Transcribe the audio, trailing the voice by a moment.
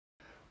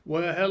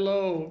Well,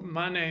 hello,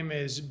 my name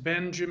is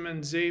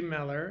Benjamin Z.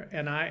 Miller,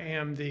 and I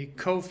am the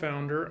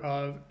co-founder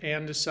of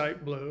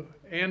Andesite Blue.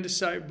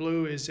 Andesite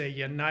Blue is a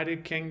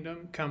United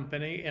Kingdom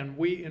company, and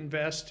we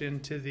invest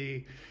into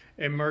the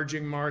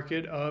emerging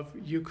market of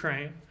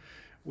Ukraine.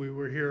 We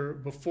were here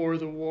before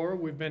the war,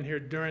 we've been here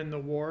during the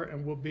war,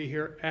 and we'll be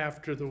here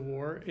after the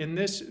war. In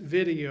this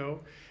video,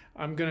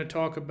 I'm going to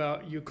talk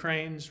about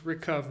Ukraine's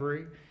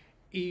recovery,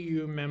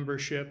 EU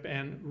membership,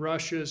 and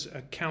Russia's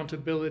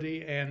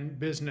accountability and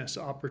business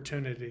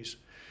opportunities.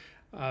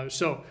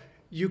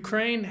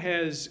 Ukraine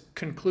has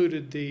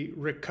concluded the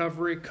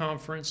recovery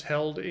conference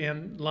held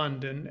in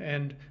London,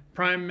 and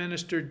Prime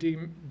Minister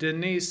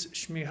Denys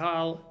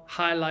Shmyhal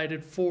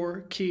highlighted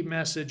four key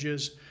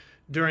messages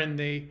during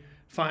the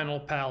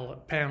final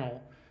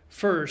panel.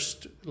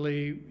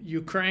 Firstly,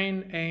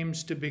 Ukraine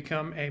aims to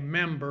become a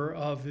member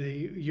of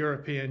the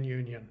European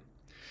Union.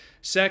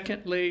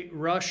 Secondly,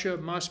 Russia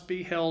must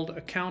be held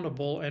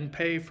accountable and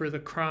pay for the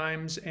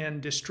crimes and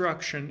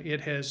destruction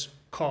it has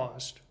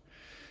caused.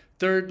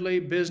 Thirdly,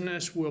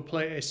 business will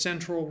play a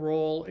central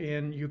role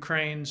in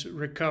Ukraine's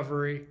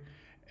recovery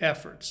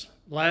efforts.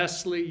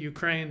 Lastly,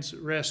 Ukraine's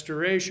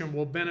restoration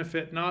will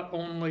benefit not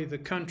only the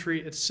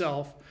country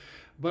itself,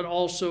 but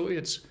also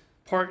its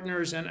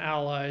partners and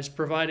allies,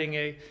 providing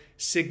a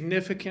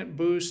significant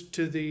boost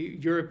to the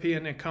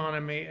European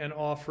economy and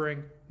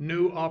offering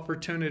new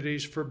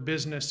opportunities for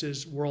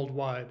businesses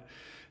worldwide.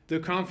 The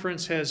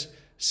conference has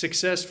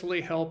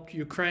successfully helped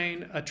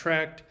Ukraine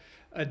attract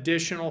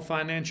additional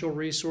financial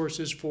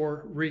resources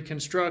for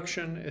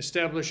reconstruction,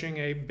 establishing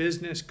a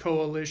business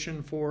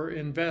coalition for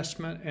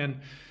investment,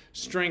 and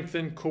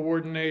strengthen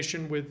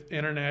coordination with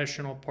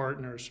international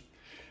partners.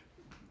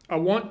 I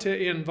want to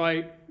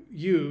invite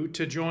you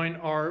to join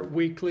our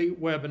weekly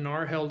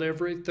webinar held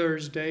every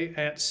Thursday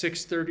at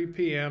 6:30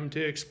 p.m.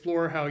 to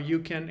explore how you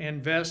can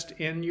invest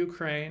in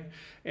Ukraine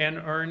and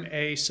earn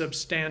a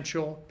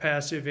substantial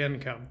passive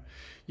income.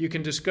 You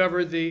can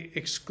discover the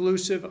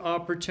exclusive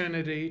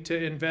opportunity to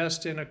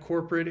invest in a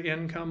corporate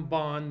income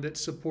bond that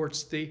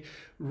supports the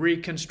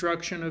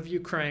reconstruction of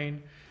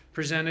Ukraine,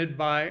 presented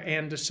by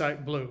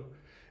Andesite Blue.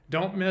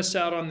 Don't miss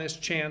out on this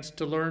chance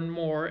to learn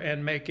more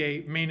and make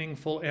a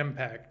meaningful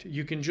impact.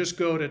 You can just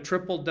go to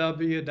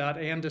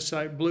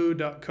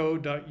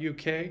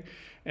www.andesiteblue.co.uk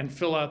and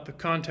fill out the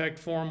contact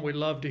form. We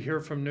love to hear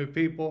from new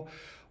people.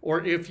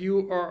 Or if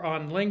you are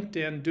on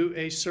LinkedIn, do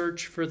a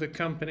search for the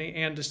company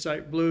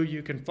Andesite Blue.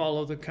 You can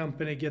follow the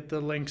company, get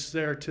the links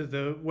there to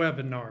the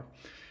webinar.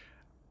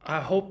 I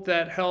hope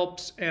that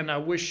helps, and I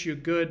wish you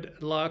good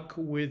luck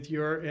with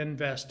your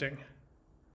investing.